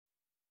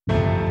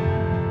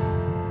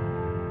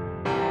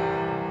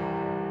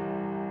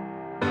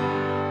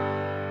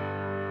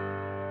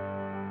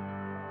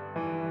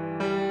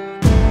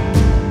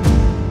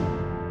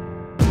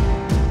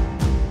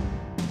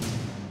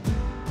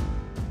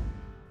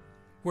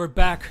We're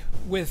back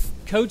with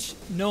Coach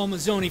Noel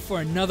Mazzone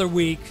for another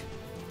week,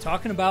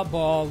 talking about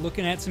ball,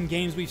 looking at some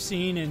games we've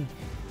seen, and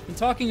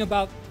talking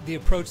about the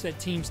approach that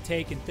teams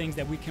take and things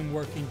that we can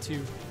work into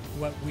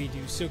what we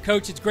do. So,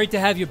 Coach, it's great to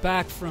have you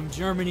back from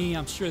Germany.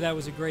 I'm sure that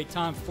was a great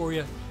time for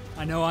you.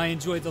 I know I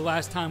enjoyed the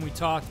last time we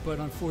talked, but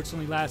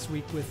unfortunately last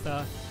week with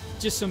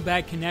just some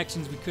bad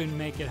connections, we couldn't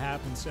make it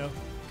happen. So,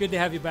 good to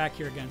have you back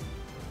here again.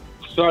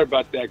 Sorry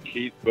about that,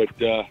 Keith, but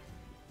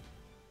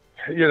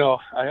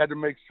I had to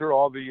make sure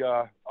all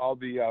the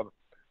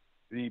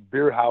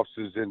beer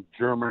houses in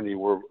Germany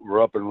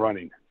were up and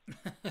running.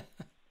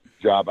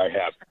 Job I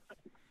have.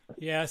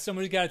 Yeah,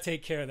 somebody's got to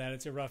take care of that.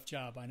 It's a rough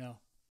job, I know.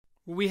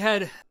 Well, we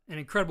had an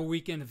incredible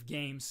weekend of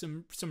games,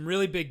 some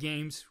really big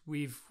games.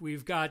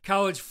 We've got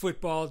college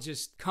football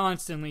just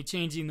constantly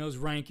changing those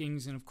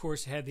rankings, and of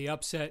course had the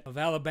upset of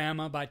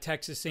Alabama by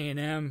Texas A&M,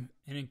 an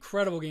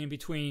incredible game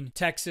between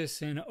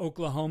Texas and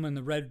Oklahoma in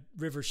the Red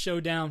River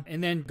Showdown,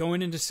 and then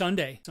going into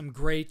Sunday, some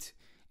great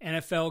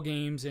NFL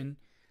games. And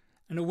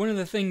I know one of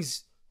the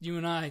things you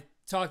and I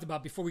talked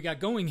about before we got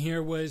going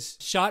here was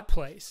shot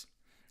plays,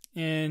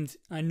 and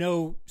I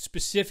know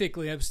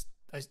specifically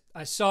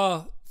I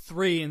saw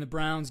 3 in the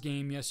Browns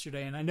game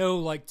yesterday, and I know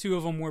like 2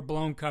 of them were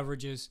blown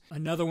coverages.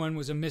 Another one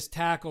was a missed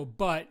tackle,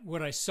 but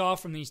what I saw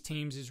from these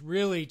teams is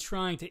really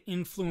trying to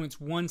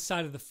influence one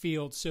side of the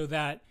field so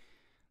that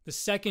the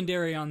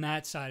secondary on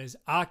that side is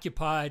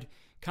occupied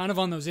kind of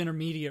on those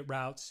intermediate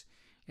routes,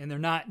 and they're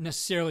not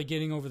necessarily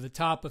getting over the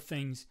top of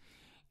things,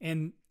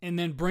 and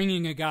then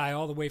bringing a guy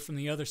all the way from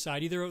the other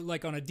side, either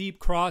like on a deep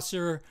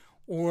crosser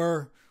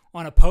or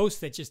on a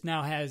post that just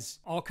now has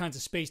all kinds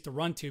of space to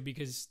run to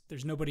because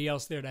there's nobody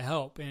else there to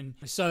help. And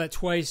I saw that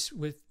twice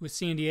with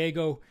San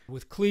Diego.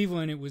 With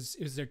Cleveland, it was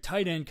their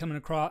tight end coming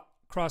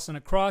across on a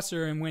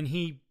crosser, and when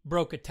he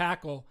broke a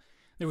tackle,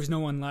 there was no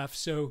one left.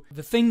 So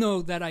the thing,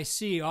 though, that I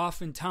see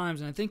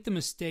oftentimes, and I think the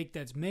mistake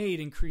that's made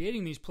in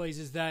creating these plays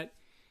is that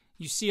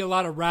you see a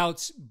lot of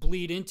routes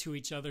bleed into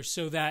each other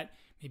so that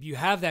maybe you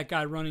have that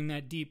guy running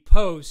that deep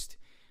post,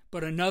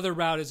 but another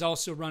route is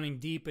also running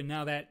deep, and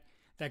now that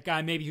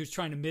guy maybe who's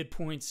trying to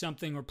midpoint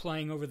something or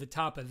playing over the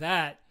top of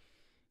that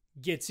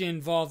gets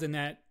involved in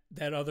that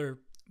other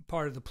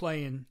part of the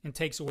play and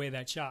takes away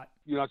that shot.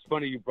 You know, it's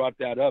funny you brought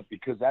that up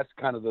because that's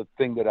kind of the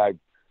thing that I've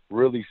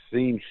really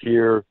seen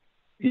here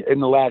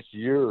in the last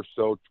year or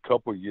so,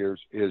 couple of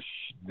years, is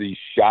the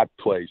shot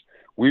plays.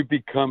 We've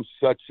become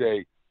such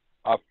a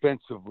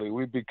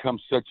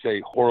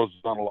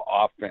horizontal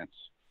offense.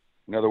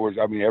 In other words,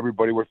 I mean,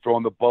 everybody, we're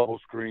throwing the bubble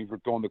screens, we're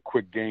throwing the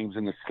quick games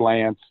and the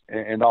slants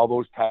and all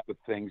those type of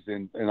things.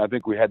 And I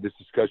think we had this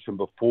discussion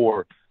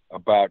before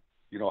about,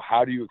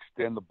 how do you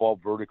extend the ball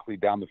vertically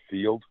down the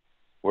field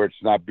where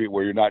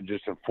you're not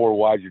just in 4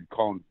 wide, you're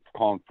calling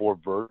 4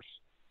 verts.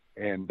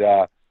 And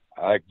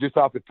just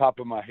off the top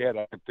of my head,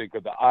 I can think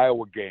of the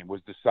Iowa game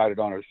was decided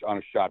on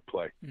a shot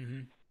play,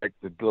 like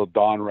the little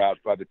dawn route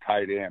by the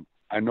tight end.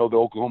 I know the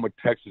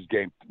Oklahoma-Texas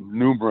game,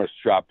 numerous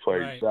shot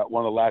plays. Right.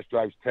 One of the last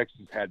drives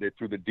Texas had, they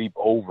threw the deep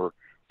over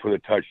for the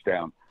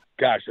touchdown.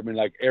 Gosh, I mean,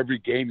 like every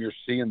game you're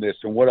seeing this.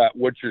 And what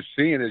you're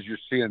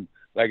seeing,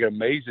 like it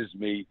amazes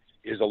me,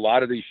 is a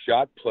lot of these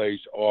shot plays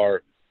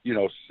are,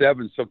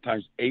 7,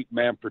 sometimes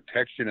 8-man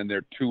protection, and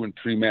they're 2- and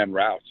 3-man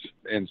routes.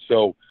 And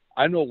so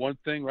I know one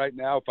thing right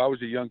now, if I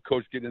was a young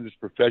coach getting in this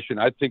profession,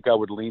 I think I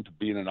would lean to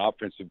being an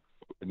offensive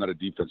and not a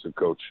defensive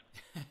coach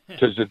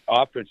because the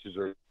offenses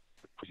are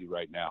crazy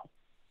right now.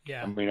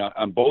 Yeah. I mean,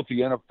 on both the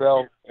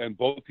NFL and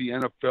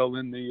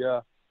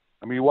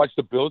you watched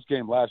the Bills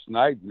game last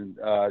night, and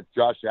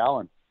Josh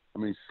Allen,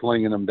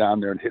 slinging them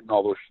down there and hitting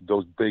all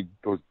those big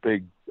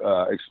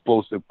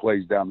explosive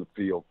plays down the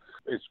field.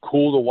 It's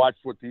cool to watch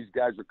what these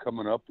guys are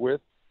coming up with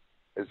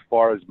as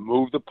far as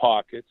move the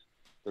pocket.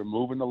 They're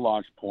moving the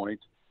launch point,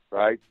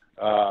 right?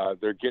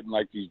 They're getting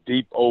like these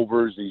deep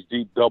overs, these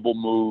deep double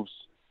moves,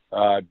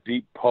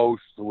 deep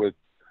posts with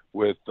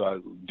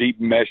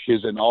deep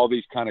meshes and all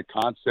these kind of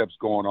concepts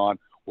going on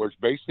where it's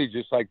basically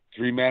just like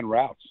 3-man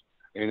routes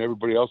and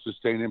everybody else is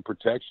staying in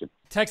protection.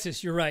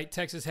 Texas, you're right.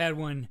 Texas had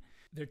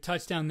their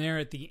touchdown there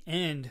at the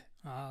end.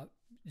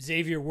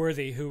 Xavier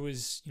Worthy, who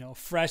was, a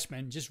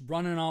freshman, just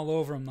running all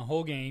over him the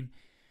whole game.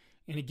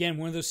 And again,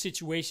 one of those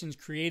situations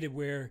created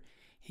where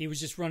he was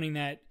just running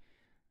that,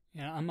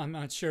 I'm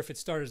not sure if it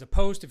started as a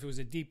post, if it was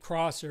a deep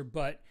crosser,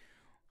 but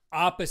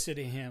opposite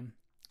of him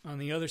on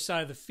the other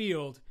side of the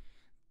field,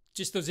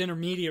 just those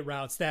intermediate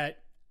routes that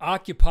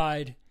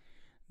occupied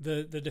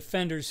the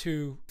defenders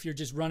who, if you're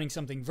just running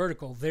something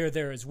vertical, they're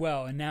there as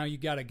well. And now you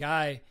got a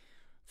guy,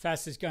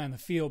 fastest guy in the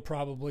field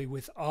probably,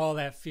 with all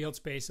that field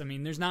space. I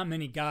mean, there's not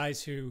many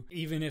guys who,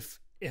 even if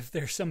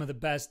they're some of the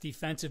best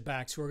defensive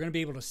backs, who are going to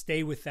be able to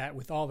stay with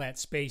all that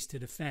space to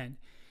defend.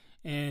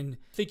 And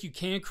I think you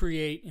can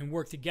create and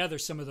work together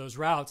some of those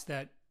routes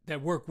that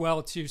work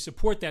well to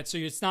support that. So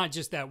it's not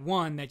just that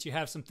one, that you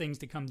have some things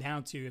to come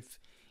down to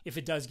if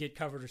it does get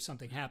covered or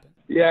something happen.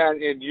 Yeah,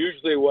 and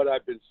usually what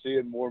I've been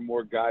seeing more and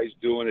more guys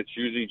doing, it's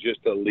usually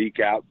just a leak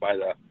out by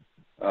a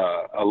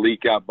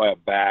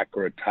back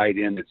or a tight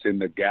end that's in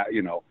the gap.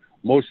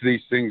 Most of these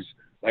things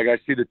like I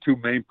see the two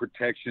main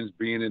protections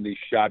being in these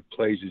shot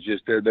plays is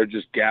just they're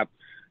just gap.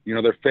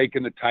 They're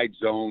faking the tight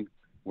zone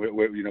where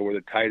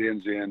the tight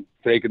end's in,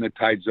 faking the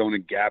tight zone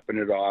and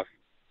gapping it off,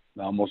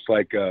 almost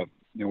like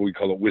we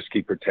call it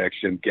whiskey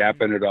protection,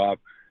 gapping it off,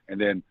 and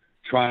then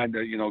trying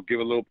to give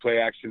a little play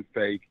action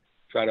fake,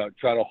 try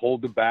to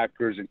hold the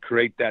backers and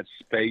create that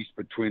space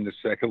between the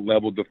second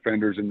level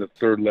defenders and the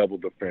third level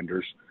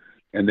defenders,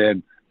 and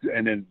then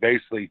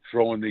basically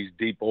throwing these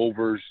deep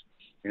overs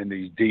and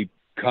these deep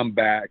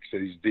comebacks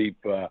and these deep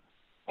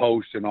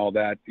posts and all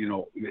that,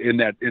 in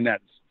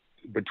that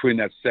between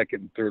that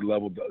second and third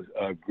level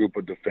group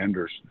of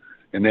defenders.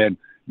 And then,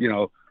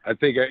 I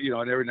think,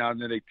 and every now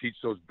and then they teach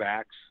those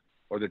backs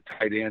or the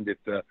tight end,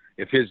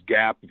 if his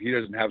gap, if he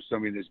doesn't have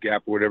somebody in his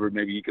gap or whatever,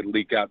 maybe he could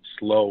leak out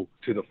slow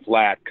to the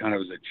flat, kind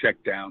of as a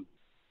check down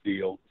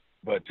deal.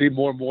 But see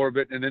more and more of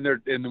it. And then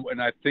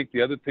and I think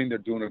the other thing they're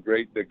doing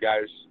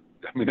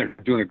they're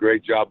doing a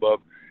great job of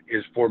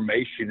is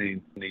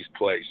formationing these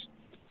plays,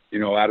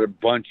 out of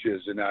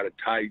bunches and out of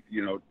tight,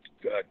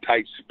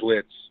 tight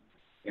splits,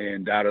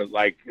 and out of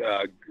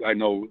I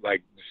know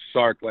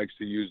Sark likes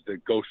to use the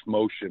ghost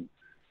motion.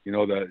 He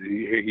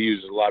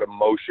uses a lot of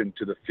motion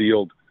to the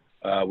field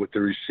with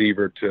the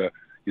receiver to,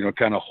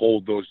 kind of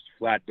hold those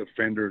flat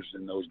defenders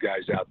and those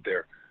guys out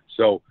there.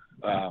 So,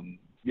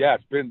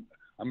 it's been,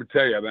 I'm gonna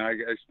tell you,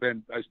 I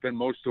spend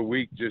most of the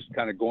week just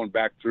kind of going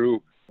back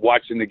through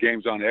watching the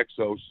games on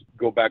Exos,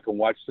 go back and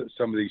watch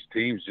some of these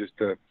teams just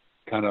to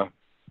kind of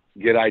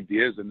get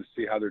ideas and to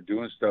see how they're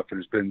doing stuff.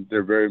 And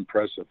they're very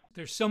impressive.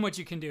 There's so much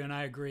you can do, and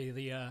I agree.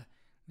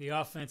 The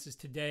offenses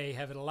today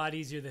have it a lot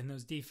easier than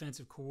those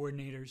defensive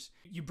coordinators.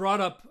 You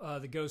brought up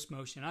the ghost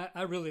motion.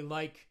 I really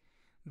like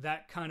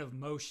that kind of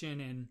motion,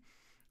 and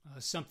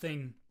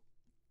something,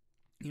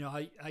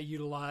 I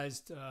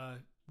utilized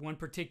one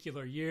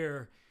particular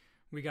year.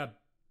 We got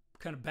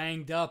kind of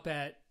banged up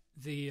at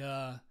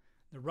the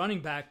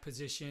running back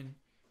position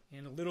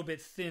and a little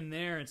bit thin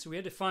there, and so we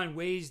had to find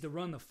ways to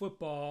run the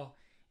football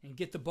and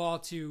get the ball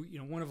to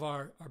one of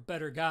our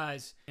better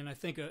guys. And I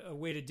think a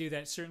way to do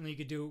that, certainly you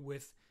could do it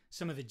with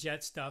some of the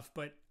jet stuff,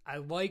 but I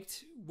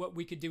liked what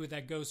we could do with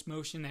that ghost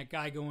motion, that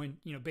guy going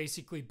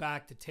basically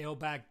back to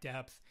tailback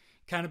depth,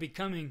 kind of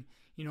becoming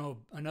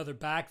another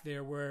back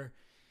there, where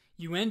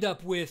you end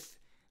up with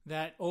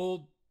that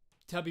old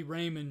Tubby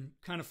Raymond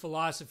kind of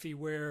philosophy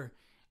where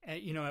at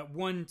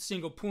one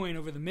single point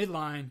over the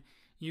midline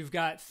you've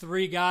got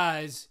three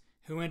guys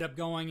who end up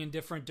going in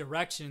different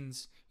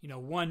directions,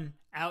 one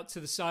out to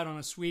the side on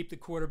a sweep, the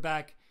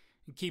quarterback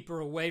and keeper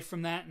away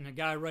from that, and a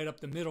guy right up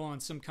the middle on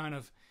some kind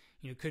of,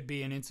 could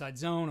be an inside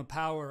zone, a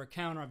power, a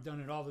counter. I've done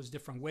it all those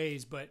different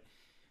ways, but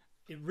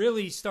it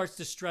really starts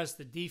to stress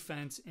the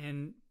defense.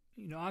 And,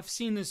 I've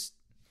seen this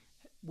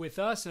with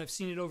us, and I've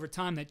seen it over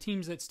time, that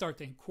teams that start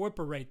to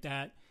incorporate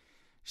that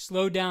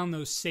slow down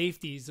those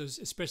safeties,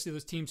 especially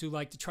those teams who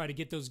like to try to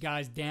get those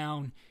guys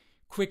down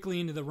quickly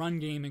into the run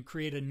game and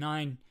create a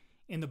 9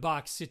 in the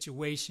box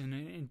situation.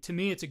 And to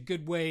me, it's a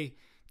good way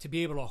to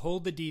be able to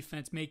hold the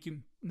defense, make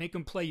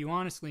them play you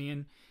honestly,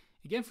 and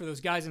again, for those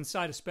guys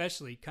inside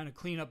especially, kind of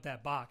clean up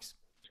that box.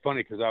 It's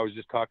funny because I was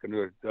just talking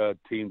to a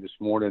team this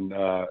morning,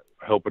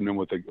 helping them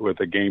with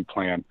a game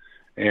plan,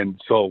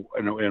 and so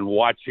and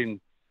watching,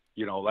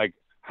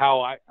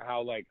 how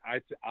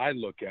I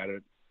look at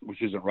it,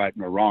 which isn't right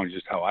nor wrong,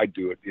 just how I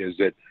do it, is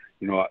that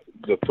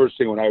the first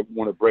thing when I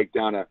want to break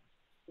down how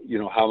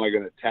am I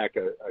going to attack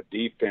a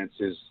defense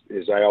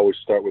is I always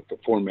start with the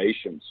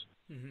formations.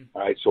 Mm-hmm.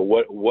 All right, so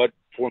what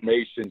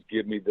formations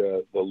give me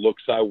the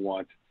looks I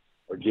want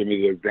or give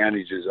me the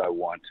advantages I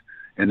want?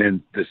 And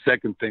then the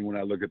second thing when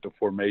I look at the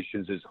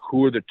formations is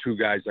who are the two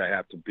guys I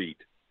have to beat?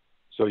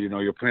 So,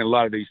 you're playing a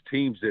lot of these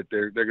teams that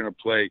they're going to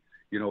play,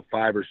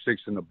 5 or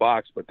 6 in the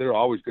box, but they're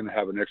always going to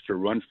have an extra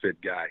run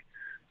fit guy,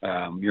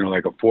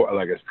 like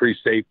a free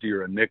safety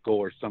or a nickel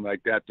or something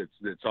like that.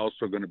 That's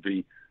also going to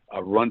be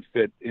a run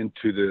fit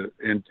into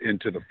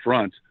the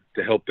front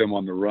to help them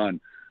on the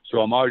run.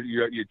 So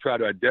you try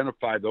to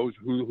identify those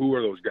who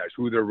are those guys,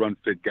 who are their run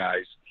fit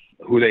guys,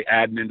 who they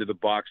add into the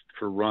box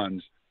for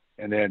runs,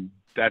 and then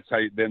that's how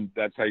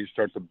you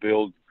start to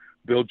build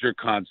your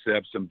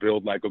concepts and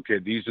build okay,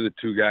 these are the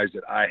two guys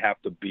that I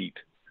have to beat.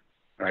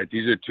 All right,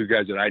 these are the two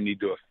guys that I need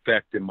to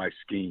affect in my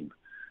scheme,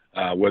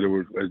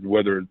 whether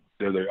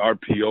they're the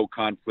RPO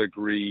conflict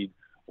read,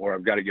 or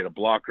I've got to get a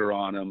blocker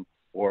on him,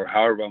 or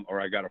or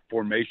I got to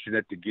formation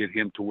it to get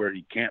him to where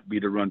he can't be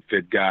the run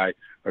fit guy,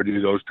 or do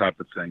those type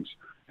of things.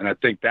 And I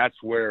think that's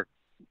where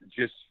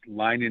just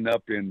lining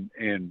up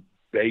in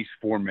base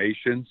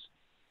formations.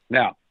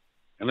 Now,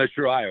 unless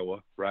you're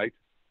Iowa, right,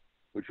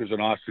 which was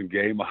an awesome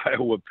game,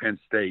 Iowa, Penn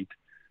State,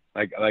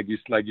 like you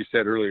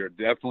said earlier,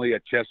 definitely a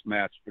chess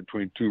match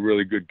between two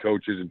really good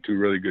coaches and two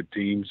really good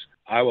teams.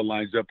 Iowa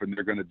lines up and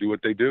they're going to do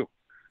what they do,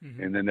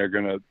 mm-hmm. and then they're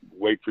going to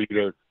wait for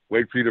you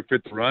to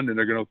fit the run, and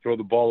they're going to throw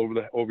the ball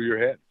over your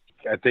head.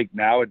 I think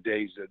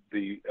nowadays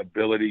the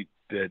ability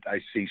that I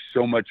see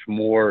so much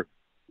more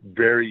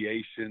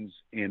variations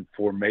in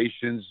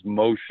formations,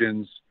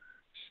 motions,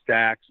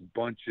 stacks,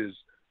 bunches,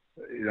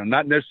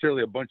 not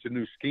necessarily a bunch of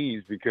new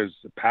schemes, because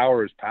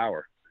power is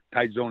power.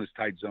 Tight zone is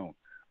tight zone,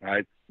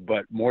 right?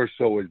 But more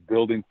so is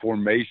building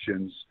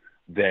formations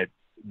that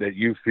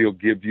you feel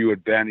give you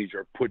advantage,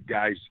 or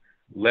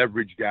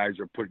leverage guys,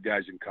 or put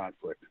guys in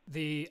conflict.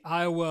 The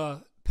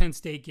Iowa Penn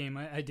State game,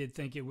 I did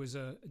think it was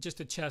just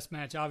a chess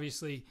match.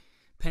 Obviously,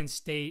 Penn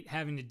State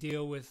having to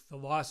deal with the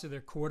loss of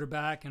their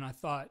quarterback, and I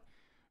thought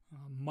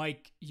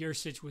Mike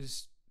Yurcich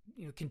was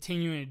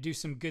continuing to do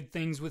some good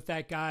things with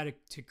that guy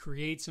to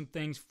create some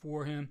things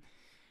for him.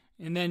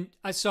 And then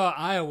I saw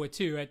Iowa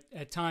too.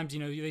 At times,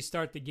 they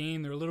start the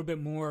game, they're a little bit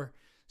more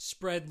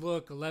spread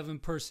look, 11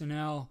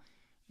 personnel,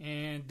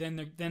 and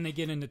then they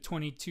get into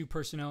 22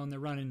 personnel, and they're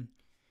running,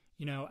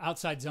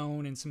 outside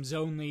zone and some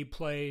zone lead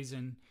plays,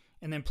 and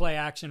then play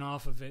action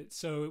off of it.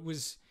 So it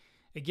was,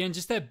 again,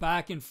 just that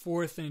back and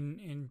forth,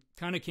 and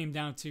kind of came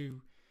down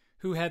to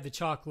who had the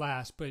chalk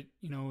last. But,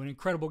 an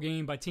incredible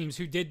game by teams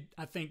who did,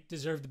 I think,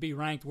 deserve to be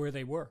ranked where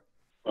they were.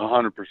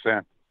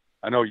 100%.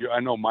 I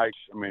know Mike.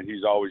 I mean,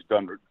 he's always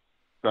done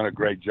a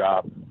great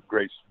job.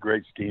 Great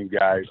scheme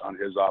guy on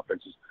his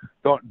offenses.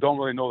 Don't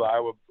really know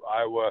the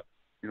Iowa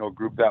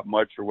group that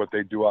much, or what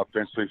they do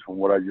offensively from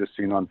what I've just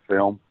seen on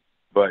film.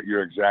 But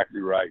you're exactly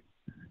right,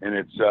 and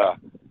it's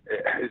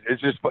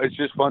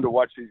just fun to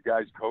watch these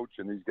guys coach,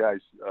 and these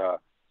guys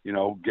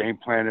game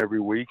plan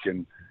every week,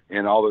 and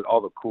all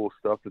the cool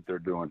stuff that they're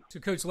doing. So,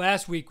 Coach,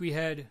 last week we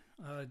had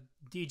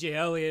DJ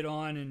Elliott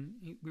on, and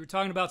we were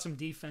talking about some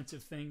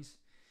defensive things.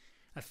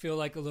 I feel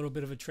like a little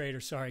bit of a traitor.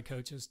 Sorry,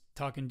 Coach, I was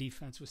talking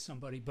defense with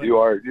somebody. But you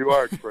are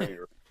a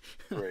traitor.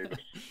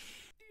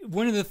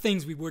 One of the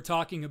things we were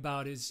talking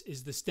about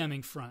is the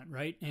stemming front,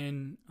 right?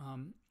 And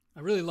I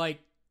really like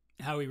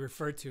how he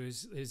referred to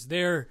is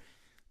their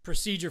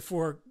procedure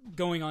for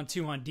going on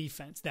 2 on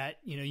defense, that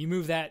you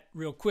move that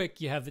real quick,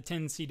 you have the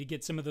tendency to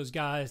get some of those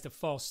guys to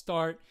false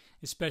start,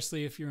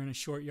 especially if you're in a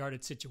short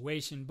yarded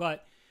situation.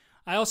 But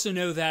I also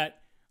know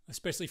that,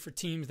 especially for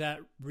teams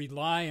that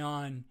rely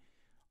on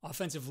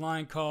offensive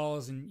line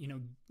calls and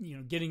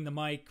getting the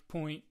mic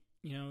point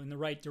in the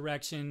right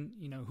direction,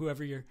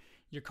 whoever you're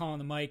calling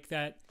the mic,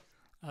 that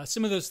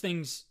some of those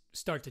things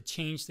start to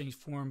change things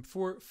for them.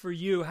 For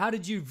you, how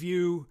did you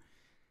view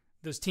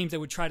those teams that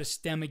would try to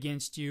stem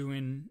against you,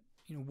 and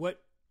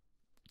what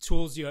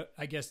tools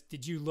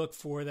did you look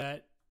for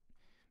that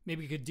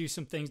maybe could do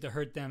some things to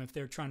hurt them if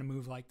they're trying to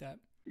move like that?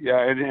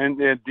 Yeah, and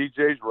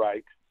DJ's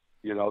right.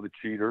 The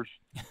cheaters,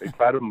 they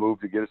try to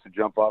move to get us to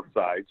jump off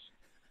sides,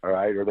 all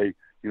right, or they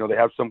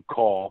have some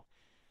call,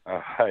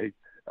 all right,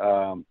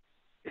 and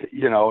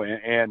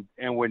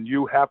when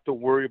you have to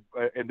worry,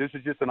 and this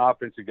is just an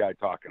offensive guy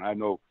talking. I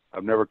know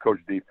I've never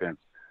coached defense,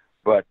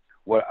 but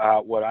what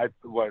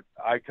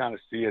I kind of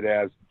see it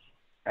as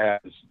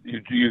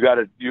you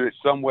in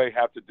some way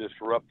have to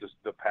disrupt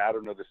the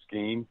pattern of the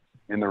scheme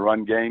in the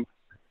run game,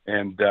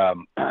 and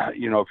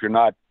if you're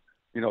not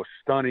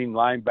stunning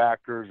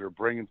linebackers or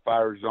bringing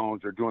fire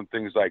zones or doing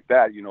things like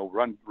that,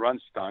 run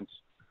stunts,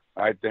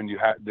 right? Then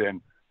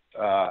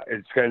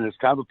it's kind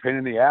of a pain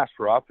in the ass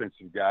for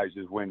offensive guys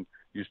is when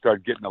you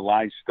start getting the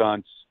line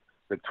stunts,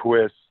 the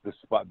twists,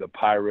 the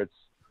pirates,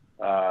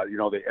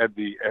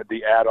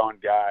 the add-on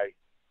guy.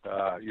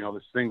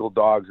 The single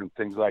dogs and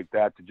things like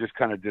that, to just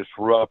kind of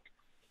disrupt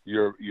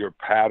your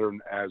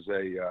pattern as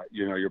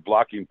your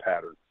blocking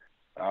pattern,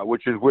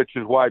 which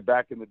is why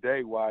back in the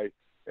day, why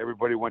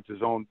everybody went to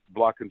zone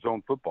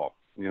football,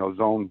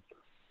 zone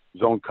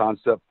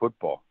concept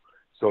football.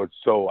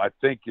 So I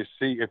think you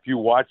see, if you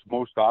watch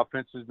most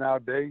offenses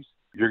nowadays,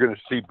 you're going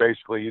to see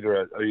basically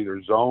either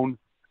zone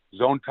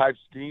type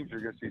schemes,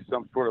 you're going to see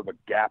some sort of a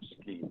gap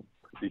scheme,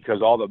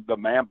 because all the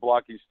man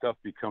blocking stuff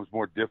becomes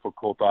more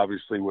difficult,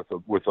 obviously, with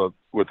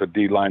a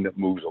D line that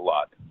moves a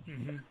lot.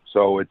 Mm-hmm.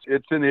 So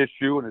it's an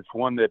issue, and it's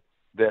one that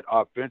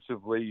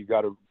offensively you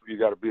got to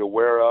be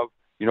aware of.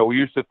 We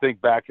used to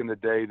think back in the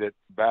day that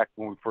back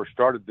when we first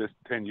started this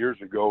 10 years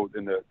ago,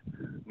 in the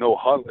no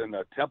huddle and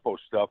the tempo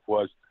stuff,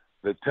 was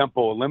the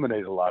tempo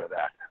eliminated a lot of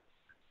that,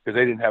 because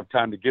they didn't have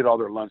time to get all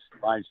their line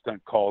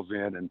stunt calls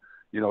in and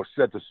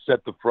set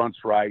the fronts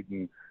right,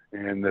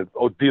 and the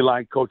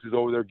D-line coaches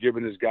over there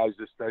giving his guys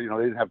this stuff. They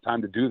didn't have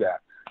time to do that.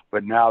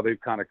 But now they've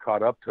kind of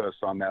caught up to us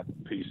on that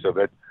piece of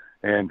it,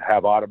 and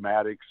have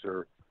automatics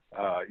or,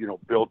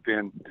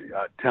 built-in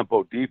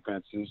tempo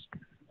defenses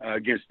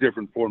against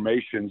different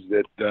formations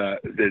that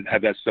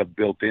have that stuff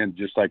built in,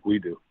 just like we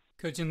do.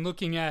 Coach, in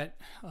looking at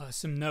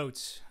some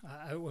notes,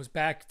 I was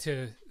back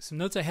to some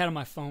notes I had on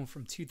my phone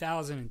from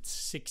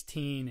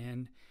 2016,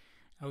 and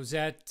I was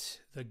at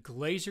the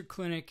Glazer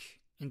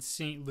Clinic in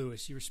St.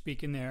 Louis. You were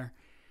speaking there.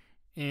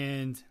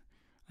 And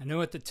I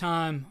know at the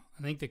time,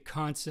 I think the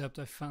concept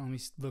I found, let me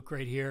look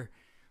right here,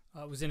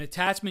 was an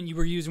attachment you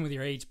were using with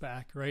your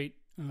H-back, right?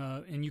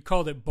 And you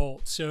called it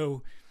bolt.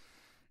 So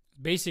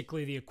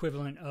basically the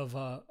equivalent of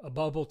a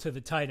bubble to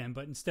the tight end,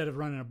 but instead of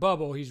running a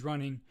bubble, he's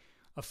running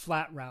a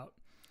flat route.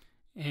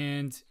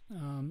 And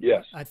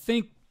yes, I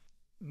think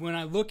when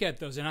I look at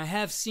those, and I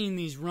have seen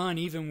these run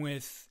even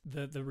with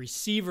the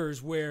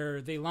receivers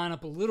where they line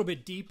up a little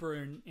bit deeper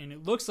and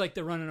it looks like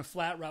they're running a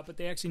flat route, but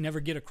they actually never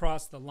get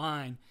across the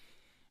line.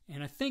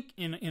 And I think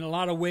in a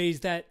lot of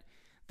ways that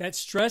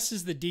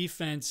stresses the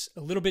defense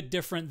a little bit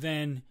different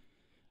than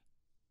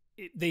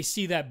they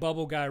see that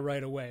bubble guy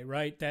right away,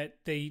 right? That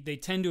they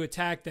tend to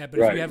attack that. But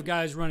right. If you have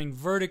guys running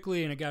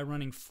vertically and a guy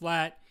running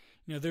flat,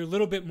 they're a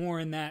little bit more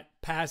in that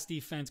pass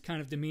defense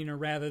kind of demeanor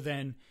rather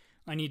than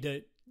I need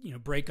to,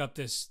 break up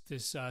this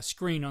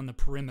screen on the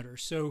perimeter.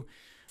 So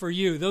for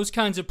you, those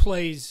kinds of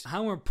plays,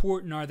 how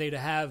important are they to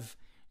have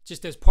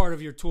just as part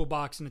of your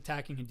toolbox in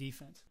attacking a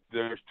defense?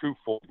 There's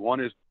twofold.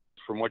 One is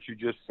from what you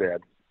just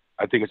said.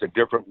 I think it's a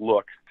different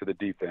look to the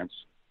defense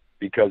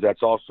because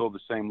that's also the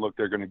same look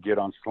they're going to get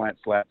on slant,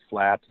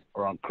 flat,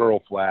 or on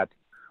curl flat,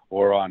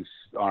 or on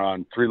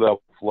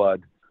three-level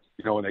flood,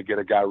 when they get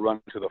a guy run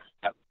to the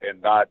flat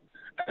and not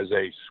as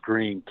a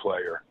screen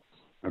player.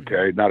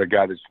 Okay, not a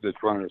guy that's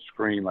running a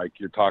screen like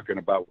you're talking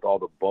about with all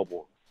the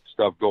bubble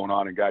stuff going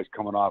on and guys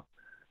coming off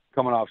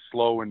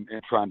slow and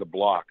trying to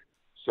block.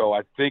 So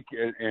I think,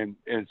 and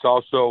it's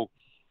also,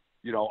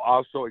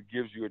 also it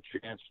gives you a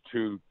chance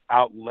to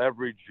out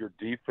leverage your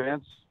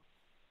defense.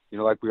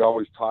 Like we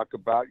always talk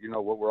about,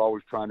 what we're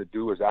always trying to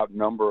do is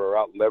outnumber or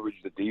out leverage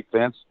the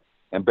defense.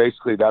 And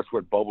basically that's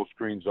what bubble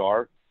screens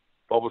are.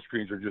 Bubble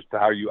screens are just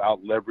how you out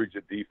leverage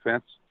a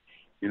defense.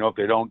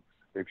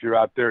 If you're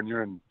out there and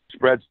you're in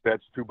spread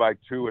sets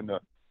 2x2 and the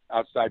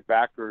outside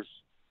backers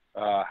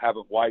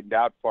haven't widened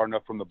out far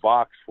enough from the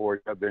box for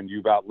you, then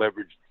you've out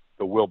leveraged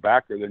the will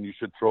backer. Then you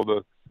should throw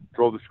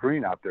the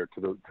screen out there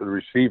to the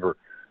receiver.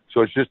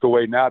 So it's just a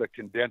way now to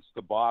condense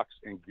the box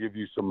and give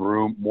you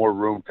more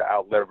room to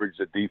out leverage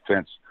the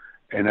defense.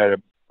 And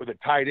with a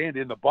tight end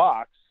in the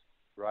box,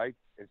 right?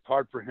 It's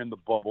hard for him to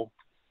bubble.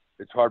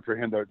 It's hard for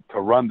him to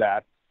run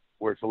that,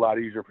 where it's a lot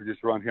easier for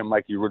just run him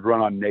like you would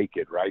run on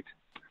naked, right?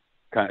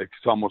 It's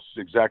almost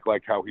exactly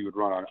like how he would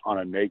run on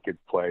a naked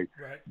play.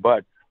 Right.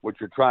 But what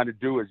you're trying to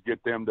do is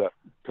get them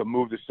to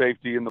move the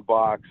safety in the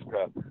box,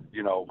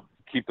 to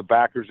keep the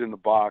backers in the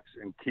box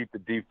and keep the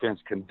defense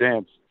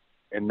condensed,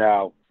 and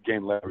now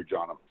gain leverage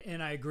on them.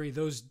 And I agree.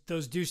 Those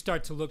do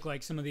start to look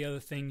like some of the other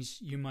things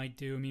you might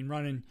do. I mean,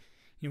 running,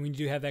 when you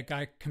do have that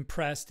guy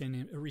compressed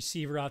and a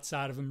receiver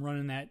outside of him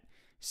running that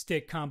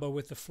stick combo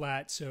with the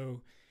flat.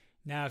 So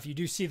now if you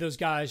do see those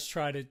guys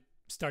try to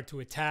start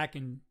to attack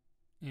and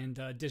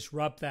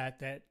disrupt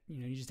that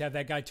you just have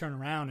that guy turn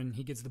around and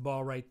he gets the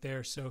ball right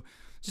there. So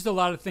just a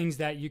lot of things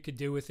that you could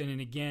do with it.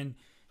 And again,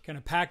 kind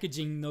of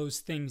packaging those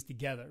things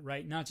together,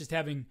 right? Not just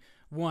having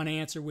one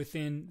answer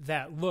within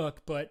that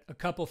look, but a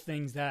couple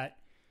things that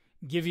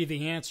give you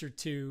the answer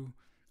to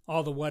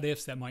all the what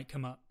ifs that might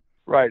come up.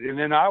 Right. And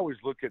then I always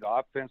look at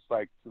offense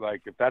like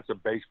if that's a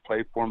base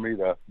play for me,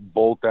 the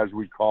bolt as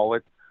we call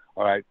it.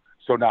 All right.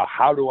 So now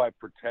how do I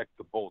protect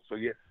the bolt? So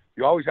you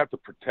always have to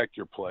protect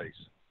your plays.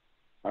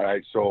 All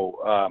right. So,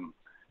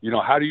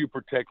 how do you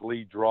protect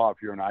lead draw if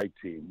you're an I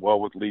team?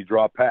 Well, with lead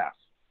draw pass.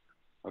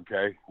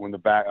 Okay. When the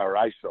back or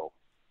ISO.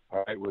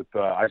 All right. With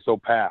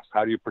ISO pass,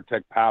 how do you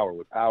protect power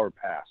with power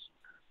pass?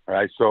 All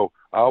right. So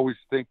I always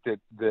think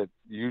that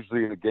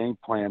usually the game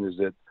plan is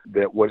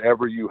that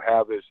whatever you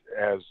have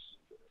as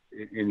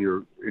in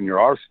your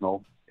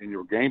arsenal, in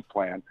your game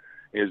plan,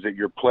 is that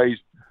your plays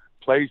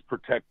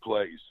protect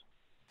plays.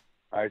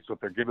 All right. So if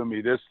they're giving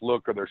me this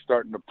look or they're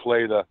starting to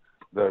play the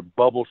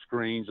bubble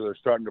screens or they're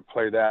starting to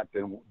play that,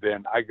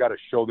 then I got to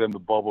show them the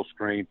bubble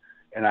screen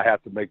and I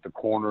have to make the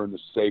corner and the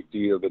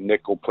safety or the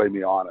nickel play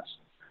me honest.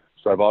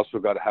 So I've also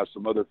got to have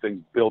some other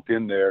things built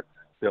in there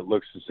that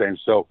looks the same.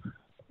 So,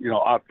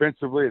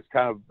 offensively, it's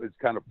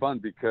kind of fun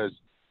because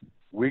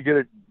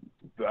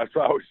that's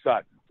what I always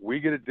thought. We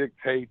get to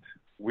dictate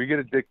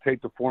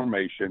the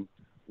formation,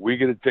 we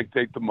get to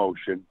dictate the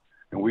motion,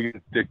 and we get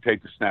to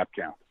dictate the snap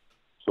count.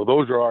 So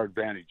those are our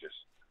advantages.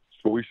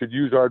 So we should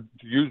use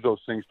those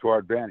things to our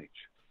advantage.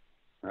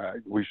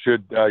 We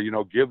should,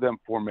 give them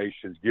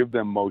formations, give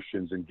them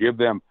motions, and give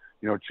them,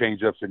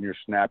 change ups in your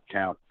snap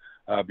count,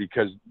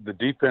 because the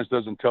defense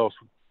doesn't tell us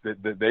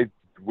that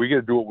we got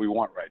to do what we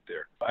want right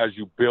there. As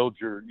you build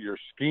your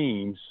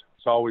schemes,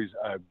 it's always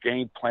a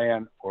game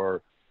plan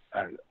or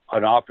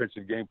an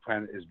offensive game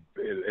plan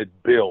it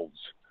builds.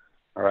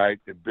 All right.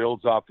 It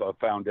builds off a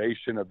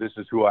foundation of this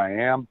is who I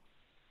am.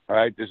 All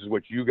right. This is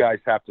what you guys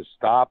have to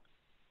stop.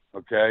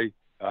 Okay.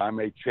 I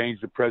may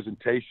change the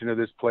presentation of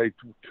this play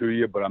to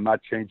you, but I'm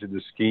not changing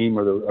the scheme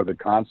or the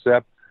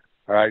concept.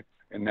 All right.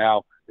 And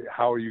now,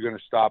 how are you going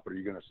to stop it? Are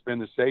you going to spin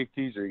the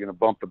safeties? Are you going to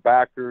bump the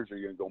backers? Are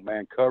you going to go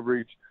man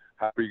coverage?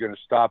 How are you going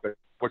to stop it?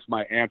 What's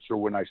my answer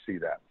when I see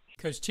that?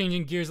 Coach,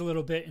 changing gears a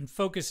little bit and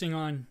focusing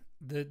on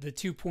the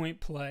 2-point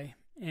play.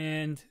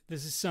 And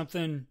this is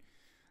something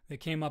that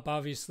came up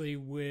obviously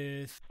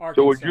with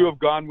Arkansas. So would you have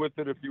gone with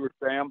it if you were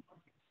Sam?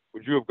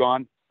 Would you have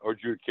gone or would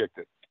you have kicked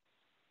it?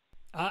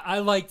 I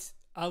liked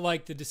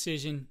the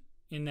decision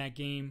in that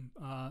game,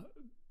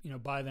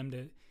 by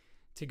them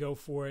to go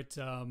for it.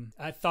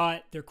 I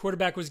thought their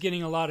quarterback was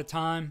getting a lot of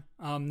time.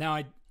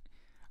 Now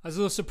I was a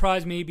little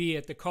surprised maybe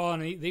at the call,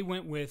 and they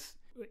went with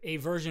a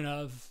version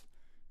of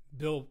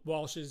Bill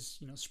Walsh's,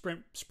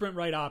 sprint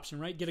right option,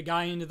 right? Get a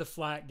guy into the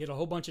flat, get a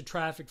whole bunch of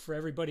traffic for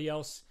everybody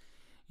else,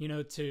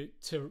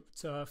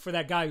 for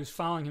that guy who's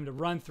following him to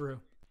run through.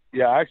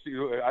 Yeah, I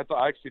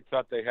actually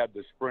thought they had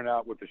the sprint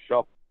out with the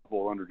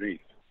shuffle underneath.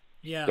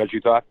 Yeah. Is that what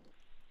you thought?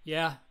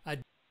 Yeah.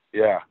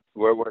 Yeah,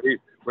 where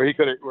he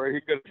could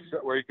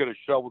have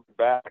shoveled it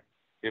back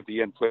if he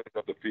hadn't played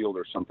up the field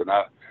or something.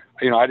 I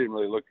didn't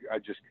really look. I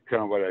just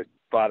kind of what I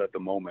thought at the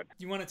moment.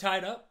 You want to tie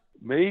it up?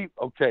 Me?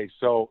 Okay,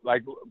 so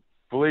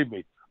believe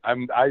me, I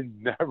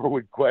never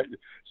would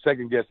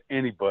second guess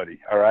anybody.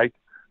 All right.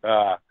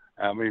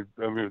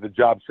 The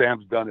job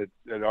Sam's done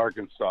at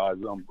Arkansas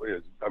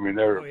is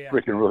they're a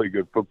freaking really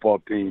good football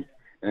team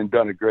and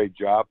done a great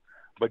job.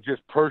 But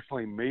just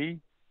personally, me,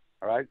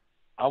 all right,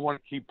 I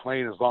want to keep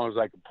playing as long as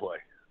I can play.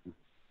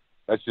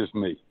 That's just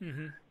me.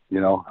 Mm-hmm.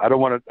 I don't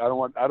want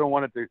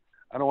it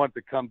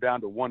to come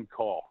down to one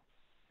call,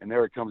 and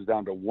there it comes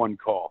down to one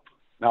call.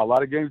 Now a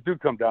lot of games do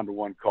come down to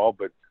one call,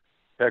 but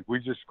heck, we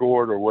just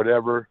scored or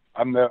whatever.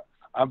 I've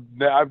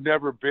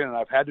never been, and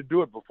I've had to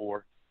do it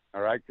before.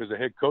 All right, because the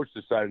head coach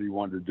decided he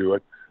wanted to do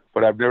it,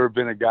 but I've never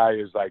been a guy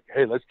who's like,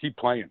 hey, let's keep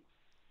playing.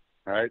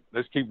 All right,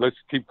 let's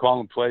keep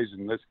calling plays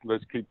and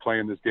let's keep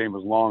playing this game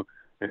as long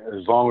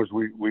as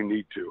we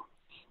need to.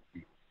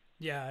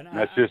 Yeah, and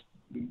that's just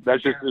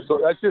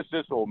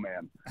this old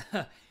man.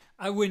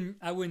 I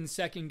wouldn't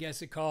second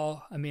guess a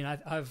call. I mean,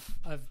 I've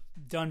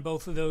done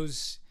both of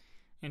those,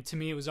 and to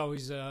me, it was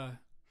always kind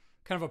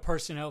of a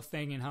personnel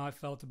thing and how I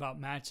felt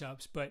about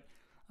matchups. But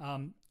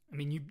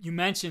you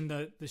mentioned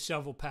the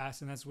shovel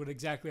pass, and that's what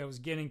exactly I was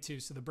getting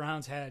to. So the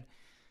Browns had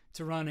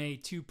to run a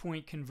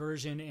 2-point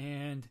conversion,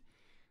 and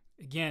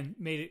again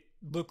made it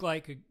look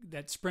like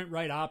that sprint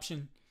right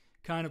option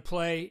kind of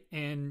play,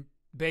 and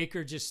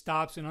Baker just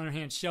stops and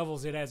underhand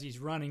shovels it as he's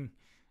running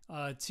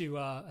to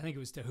I think it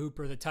was to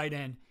Hooper, the tight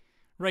end,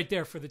 right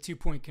there for the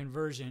 2-point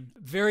conversion.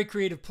 Very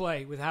creative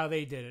play with how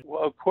they did it.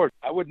 Well, of course,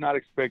 I would not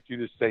expect you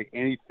to say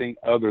anything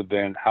other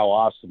than how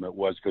awesome it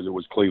was because it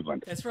was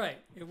Cleveland. That's right.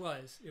 It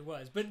was.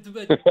 But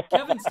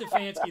Kevin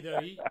Stefanski,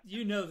 though,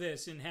 you know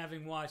this, and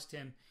having watched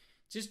him,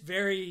 just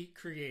very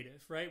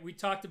creative, right? We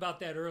talked about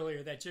that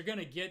earlier, that you're going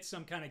to get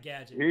some kind of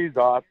gadget. He's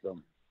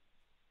awesome.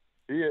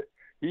 He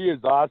is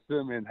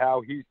awesome in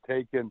how he's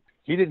taken.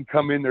 He didn't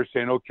come in there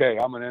saying, okay,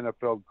 I'm an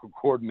NFL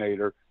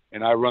coordinator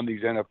and I run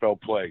these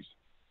NFL plays.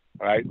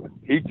 Right?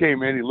 He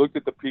came in, he looked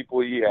at the people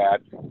he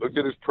had, looked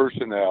at his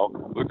personnel,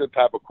 looked at the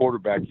type of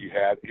quarterback he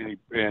had,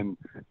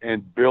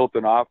 and built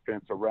an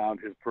offense around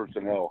his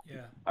personnel.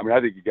 Yeah. I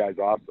think the guy's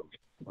awesome.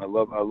 I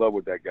love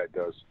what that guy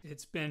does.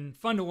 It's been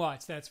fun to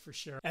watch, that's for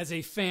sure. As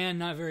a fan,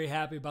 not very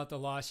happy about the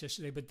loss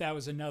yesterday, but that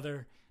was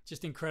another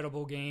just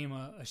incredible game,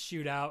 a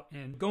shootout.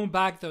 And going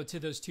back, though, to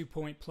those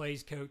 2-point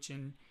plays, Coach,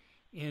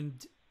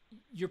 and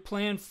your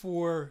plan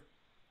for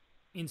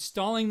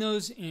installing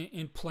those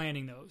and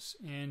planning those.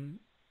 And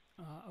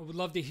I would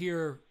love to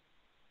hear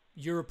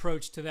your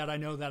approach to that. I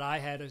know that I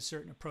had a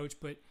certain approach,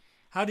 but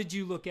how did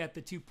you look at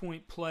the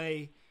 2-point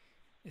play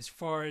as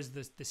far as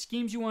the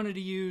schemes you wanted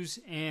to use,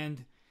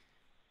 and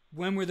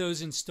when were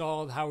those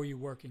installed? How were you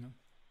working them?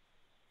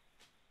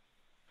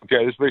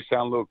 Okay, this may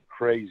sound a little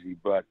crazy,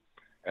 but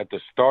at the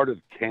start of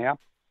camp,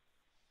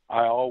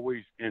 I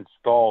always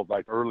installed,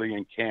 like early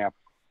in camp,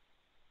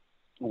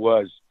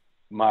 was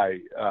my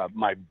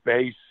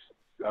base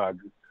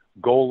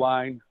goal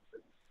line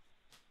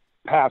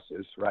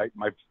passes, right?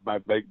 My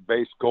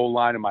base goal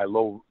line and my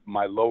low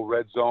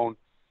red zone,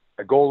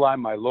 a goal line,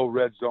 my low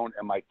red zone,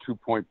 and my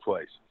 2-point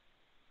plays.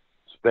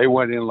 So they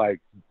went in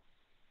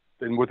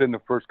within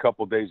the first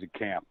couple of days of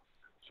camp,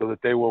 so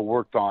that they were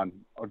worked on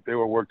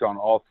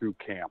all through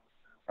camp,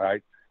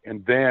 right?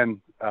 And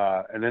then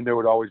there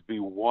would always be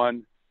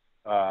one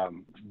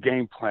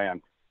game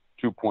plan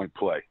 2-point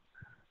play.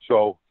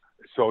 So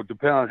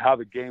depending on how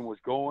the game was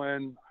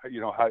going,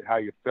 how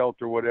you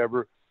felt or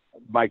whatever,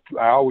 I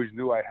always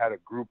knew I had a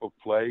group of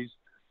plays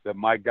that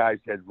my guys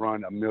had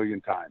run a million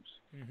times,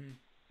 mm-hmm.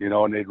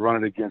 And they'd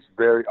run it against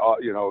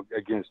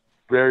against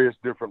various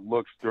different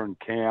looks during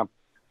camp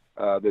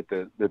that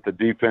the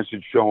defense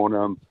had shown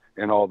them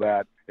and all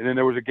that. And then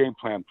there was a game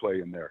plan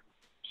play in there.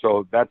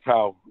 So that's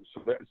how.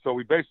 So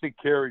we basically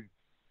carried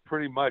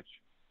pretty much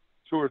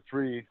two or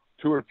three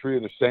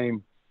of the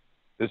same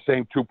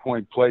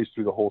 2-point plays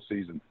through the whole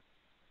season,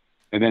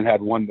 and then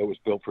had one that was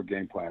built for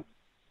game plan.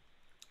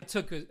 I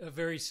took a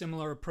very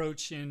similar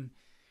approach, and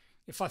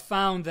if I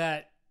found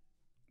that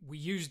we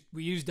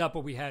used up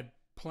what we had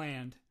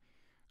planned,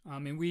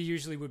 and we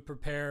usually would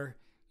prepare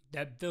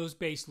those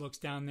base looks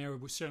down there.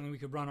 Certainly we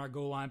could run our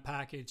goal line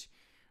package,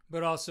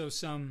 but also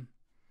some,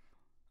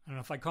 I don't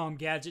know if I call them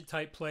gadget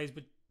type plays,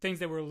 but things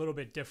that were a little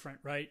bit different,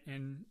 right?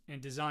 And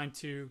designed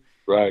to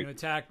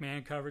attack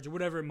man coverage or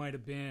whatever it might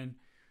have been.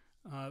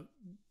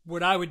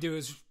 What I would do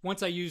is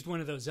once I used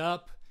one of those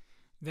up,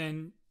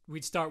 then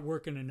we'd start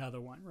working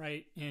another one,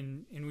 right?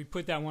 And we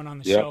put that one on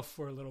the shelf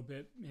for a little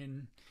bit,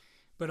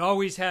 but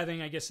always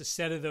having, I guess, a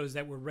set of those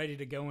that were ready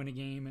to go in a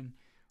game. And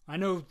I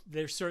know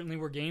there certainly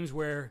were games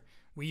where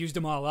we used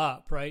them all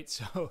up, right?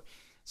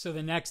 So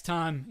the next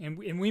time,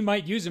 and we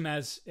might use them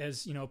as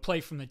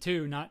play from the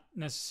two, not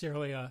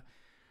necessarily a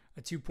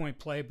 2-point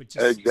play, but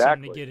just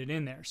something to get it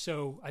in there.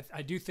 So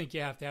I do think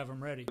you have to have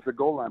them ready. It's a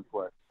goal line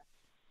play.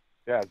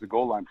 Yeah, it's a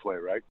goal line play,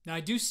 right? Now,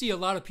 I do see a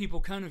lot of people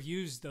kind of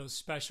use those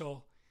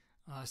special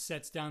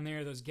sets down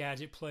there, those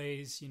gadget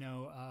plays.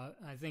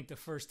 I think the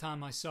first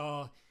time I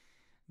saw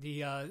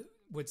the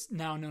what's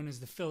now known as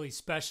the Philly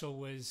special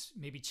was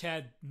maybe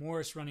Chad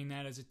Morris running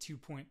that as a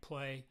 2-point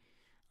play.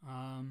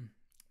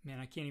 Man,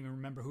 I can't even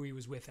remember who he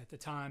was with at the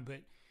time.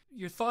 But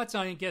your thoughts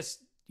on, I guess,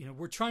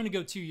 we're trying to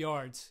go 2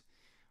 yards.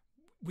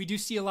 We do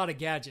see a lot of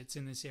gadgets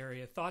in this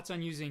area. Thoughts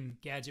on using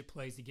gadget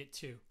plays to get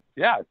 2?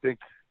 Yeah, I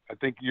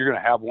think you're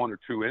going to have 1 or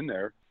 2 in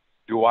there.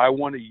 Do I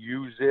want to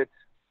use it?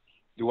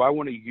 Do I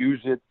want to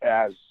use it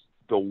as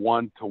the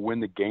one to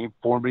win the game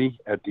for me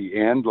at the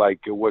end, like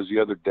it was the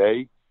other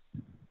day?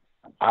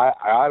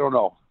 I don't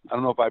know. I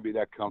don't know if I'd be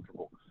that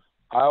comfortable.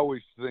 I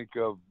always think,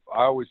 and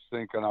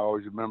I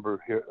always remember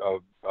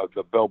of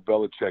the Bill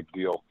Belichick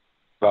deal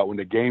about when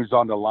the game's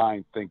on the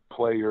line, think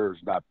players,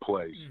 not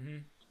plays. Mm-hmm.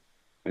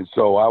 And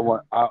so I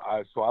want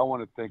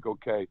to think,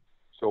 okay,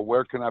 so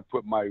where can I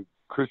put my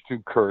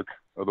Christian Kirk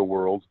of the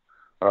world?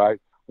 All right,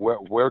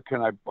 how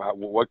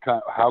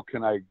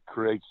can I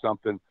create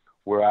something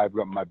where I've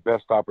got my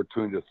best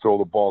opportunity to throw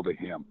the ball to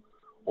him,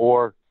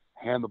 or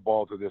hand the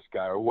ball to this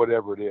guy, or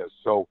whatever it is.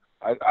 So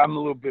I'm a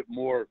little bit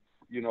more,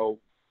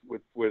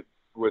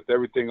 with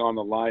everything on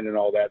the line and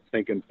all that,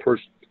 thinking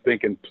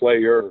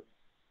player,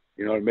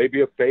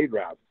 maybe a fade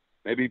route,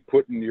 maybe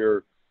putting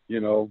your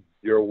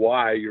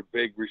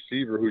big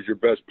receiver, who's your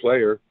best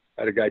player.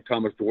 I had a guy,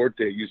 Thomas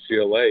Duarte at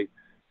UCLA,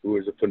 who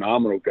is a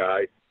phenomenal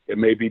guy, and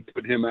maybe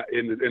put him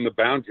in the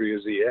boundary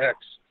as the X,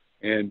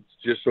 and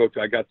just so if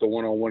I got the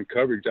one-on-one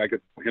coverage, I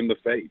could put him the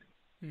fade.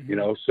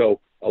 Mm-hmm.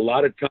 So a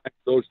lot of times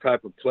those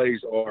type of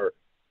plays are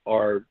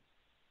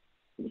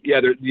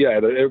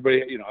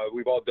everybody,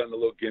 we've all done the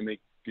little gimmick,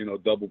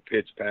 double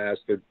pitch pass,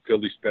 the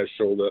Philly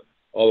special,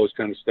 all those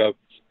kind of stuff.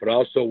 But I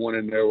also went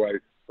in there where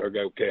I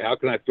go, okay, how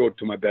can I throw it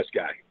to my best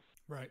guy?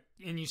 Right.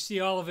 And you see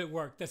all of it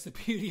work. That's the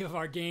beauty of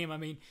our game. I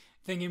mean,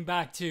 thinking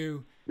back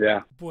to,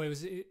 boy,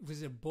 it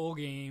was a bowl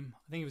game.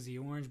 I think it was the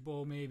Orange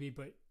Bowl maybe,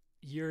 but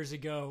years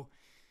ago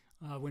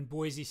when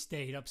Boise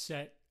State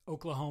upset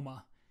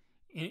Oklahoma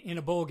in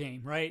a bowl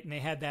game, right? And they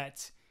had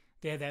that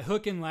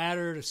hook and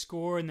ladder to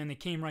score, and then they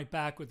came right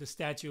back with the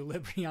Statue of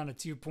Liberty on a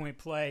 2-point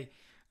play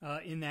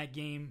in that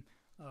game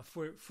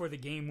for the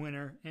game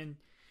winner. And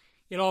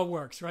it all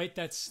works, right?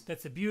 That's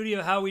the beauty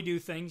of how we do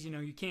things.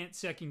 You can't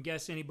second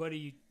guess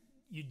anybody.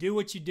 You do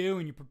what you do,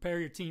 and you prepare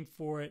your team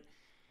for it.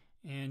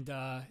 And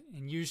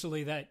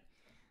usually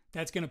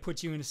that's going to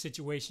put you in a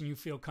situation you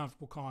feel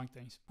comfortable calling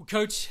things. Well,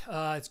 Coach,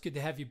 it's good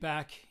to have you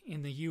back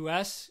in the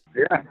U.S.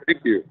 Yeah,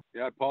 thank you.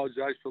 Yeah, I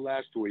apologize for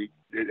last week.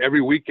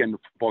 Every weekend, the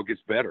football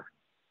gets better.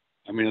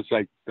 I mean, it's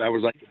like that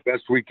was like the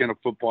best weekend of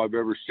football I've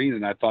ever seen,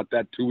 and I thought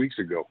that 2 weeks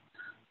ago.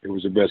 It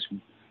was the best.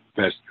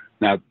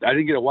 Now, I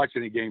didn't get to watch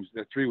any games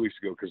 3 weeks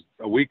ago because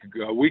a week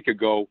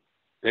ago,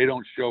 they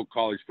don't show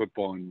college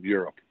football in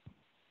Europe,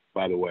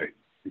 by the way.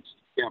 You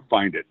can't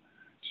find it.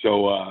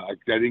 So I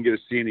didn't get to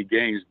see any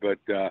games, but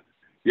I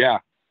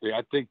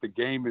think the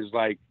game is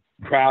like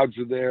crowds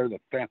are there.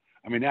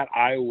 That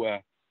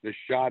Iowa, the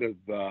shot of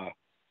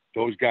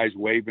those guys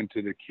waving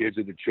to the kids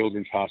at the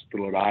Children's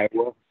Hospital at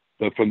Iowa,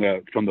 from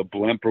the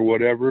blimp or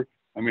whatever.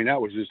 I mean,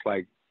 that was just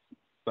like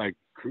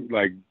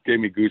gave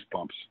me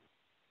goosebumps,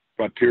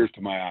 brought tears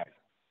to my eyes.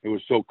 It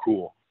was so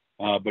cool.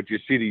 But you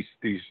see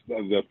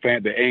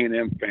the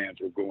A&M fans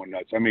were going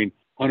nuts. I mean,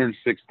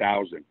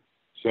 106,000.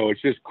 So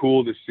it's just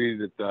cool to see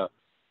that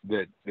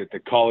the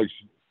college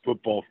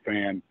football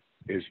fan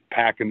is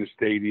packing the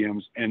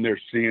stadiums and they're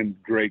seeing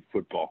great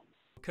football.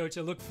 Coach,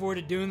 I look forward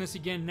to doing this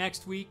again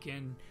next week,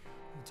 and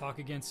we'll talk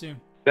again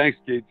soon. Thanks,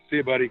 Keith. See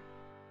you, buddy.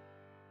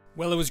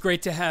 Well, it was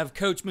great to have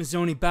Coach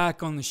Mazzone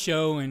back on the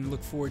show, and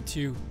look forward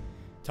to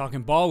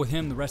talking ball with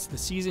him the rest of the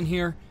season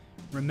here.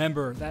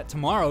 Remember that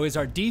tomorrow is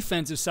our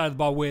defensive side of the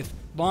ball with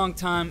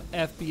longtime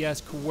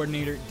FBS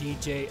coordinator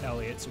DJ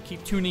Elliott. So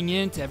keep tuning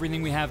in to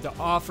everything we have to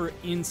offer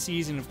in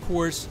season. Of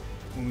course,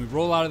 when we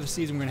roll out of the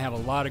season, we're going to have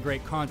a lot of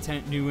great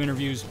content, new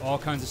interviews, all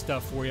kinds of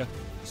stuff for you.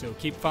 So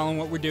keep following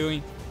what we're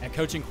doing at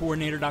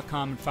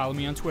coachingcoordinator.com and follow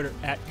me on Twitter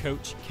at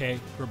Coach K.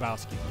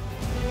 Grabowski.